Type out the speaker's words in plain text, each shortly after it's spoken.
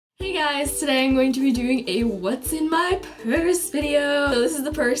guys, today I'm going to be doing a what's in my purse video. So this is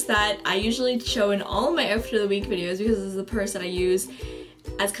the purse that I usually show in all of my outfit of the week videos because this is the purse that I use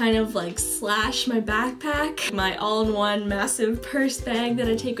as kind of like slash my backpack, my all-in-one massive purse bag that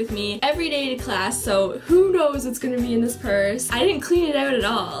I take with me every day to class. So who knows what's gonna be in this purse. I didn't clean it out at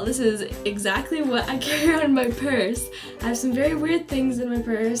all. This is exactly what I carry around in my purse. I have some very weird things in my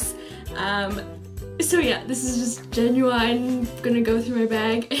purse. So yeah, this is just genuine. I'm gonna go through my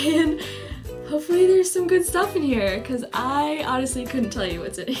bag and hopefully there's some good stuff in here because I honestly couldn't tell you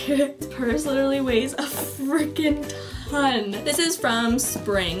what's in here. This purse literally weighs a freaking ton. This is from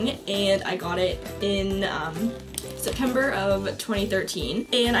spring and I got it in September of 2013,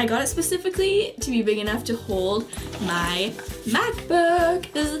 and I got it specifically to be big enough to hold my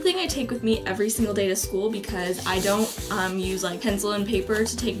MacBook. This is the thing I take with me every single day to school because I don't use like pencil and paper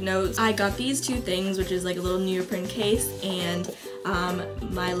to take notes. I got these two things, which is like a little neoprene case and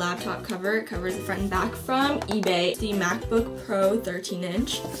my laptop cover. It covers the front and back from eBay. The MacBook Pro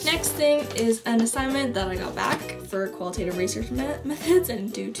 13-inch. Next thing is an assignment that I got back for qualitative research methods,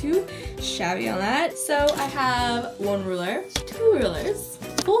 and due to shabby on that. So I have one ruler, two rulers,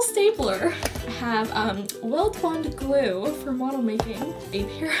 full stapler. I have well-bonded glue for model making, a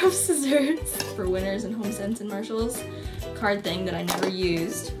pair of scissors for Winners and HomeSense and Marshalls, card thing that I never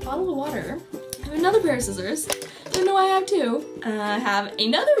used, bottle of water. I have another pair of scissors. Don't know why I have two. I have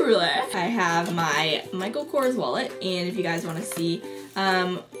another ruler. I have my Michael Kors wallet, and if you guys want to see,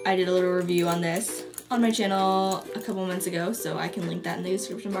 I did a little review on this on my channel a couple months ago, so I can link that in the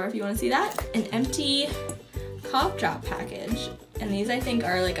description bar if you want to see that. An empty cough drop package, and these I think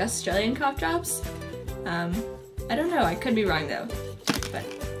are like Australian cough drops. I don't know, I could be wrong though, but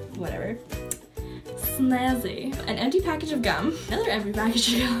whatever. Snazzy. An empty package of gum. Another empty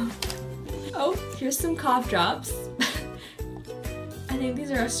package of gum. Oh, here's some cough drops. I think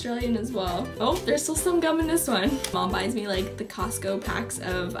these are Australian as well. Oh, there's still some gum in this one. Mom buys me like the Costco packs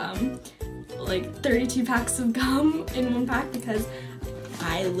of like 32 packs of gum in one pack because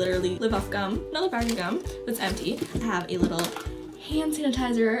I literally live off gum. Another pack of gum that's empty. I have a little hand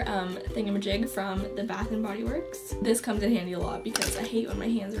sanitizer thingamajig from the Bath & Body Works. This comes in handy a lot because I hate when my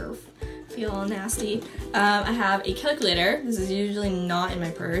hands feel all nasty. I have a calculator. This is usually not in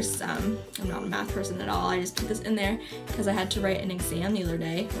my purse. I'm not a math person at all. I just put this in there because I had to write an exam the other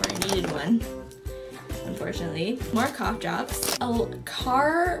day where I needed one, unfortunately. More cough drops. A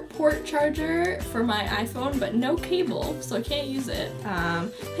car port charger for my iPhone, but no cable, so I can't use it.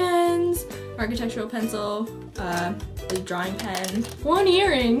 Pens, architectural pencil, a drawing pen, one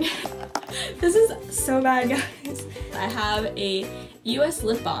earring. This is so bad, guys. I have a US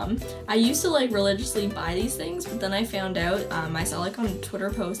lip balm. I used to like religiously buy these things, but then I found out, I saw like on a Twitter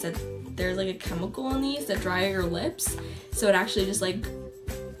post that there's like a chemical in these that dry your lips, so it actually just like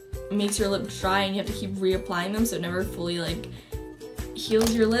makes your lips dry and you have to keep reapplying them so it never fully like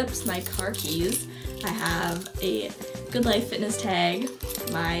heals your lips. My car keys. I have a Good Life fitness tag,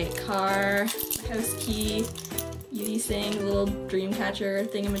 my car, house key, these things, a little dream catcher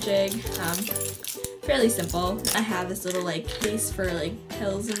thingamajig. Fairly simple. I have this little like case for like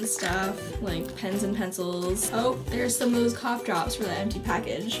pills and stuff, like pens and pencils. Oh, there's some of those cough drops for the empty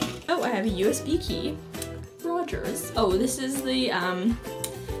package. Oh, I have a USB key. Rogers. Oh, this is the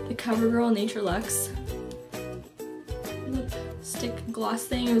CoverGirl Nature Luxe lipstick gloss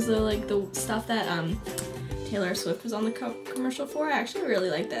thing. It was like the stuff that Taylor Swift was on the commercial for. I actually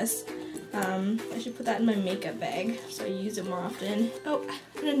really like this. I should put that in my makeup bag so I use it more often. Oh,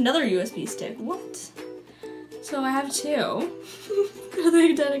 and another USB stick. What? So I have two for the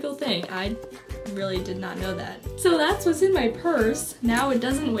identical thing. I really did not know that. So that's what's in my purse. Now it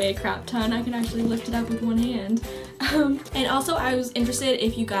doesn't weigh a crap ton. I can actually lift it up with one hand. And also I was interested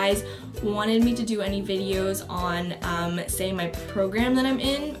if you guys wanted me to do any videos on say my program that I'm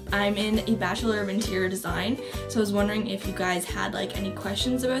in. I'm in a Bachelor of Interior Design, so I was wondering if you guys had like any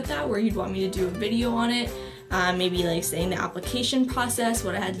questions about that where you'd want me to do a video on it. Maybe like saying the application process,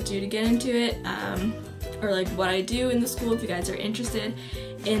 what I had to do to get into it, or like what I do in the school if you guys are interested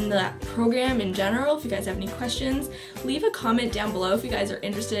in that program in general. If you guys have any questions, leave a comment down below if you guys are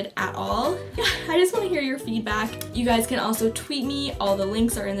interested at all. Yeah, I just want to hear your feedback. You guys can also tweet me. All the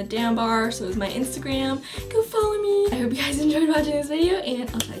links are in the down bar, so is my Instagram. Go follow me. I hope you guys enjoyed watching this video, and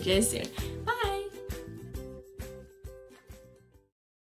I'll talk to you guys soon.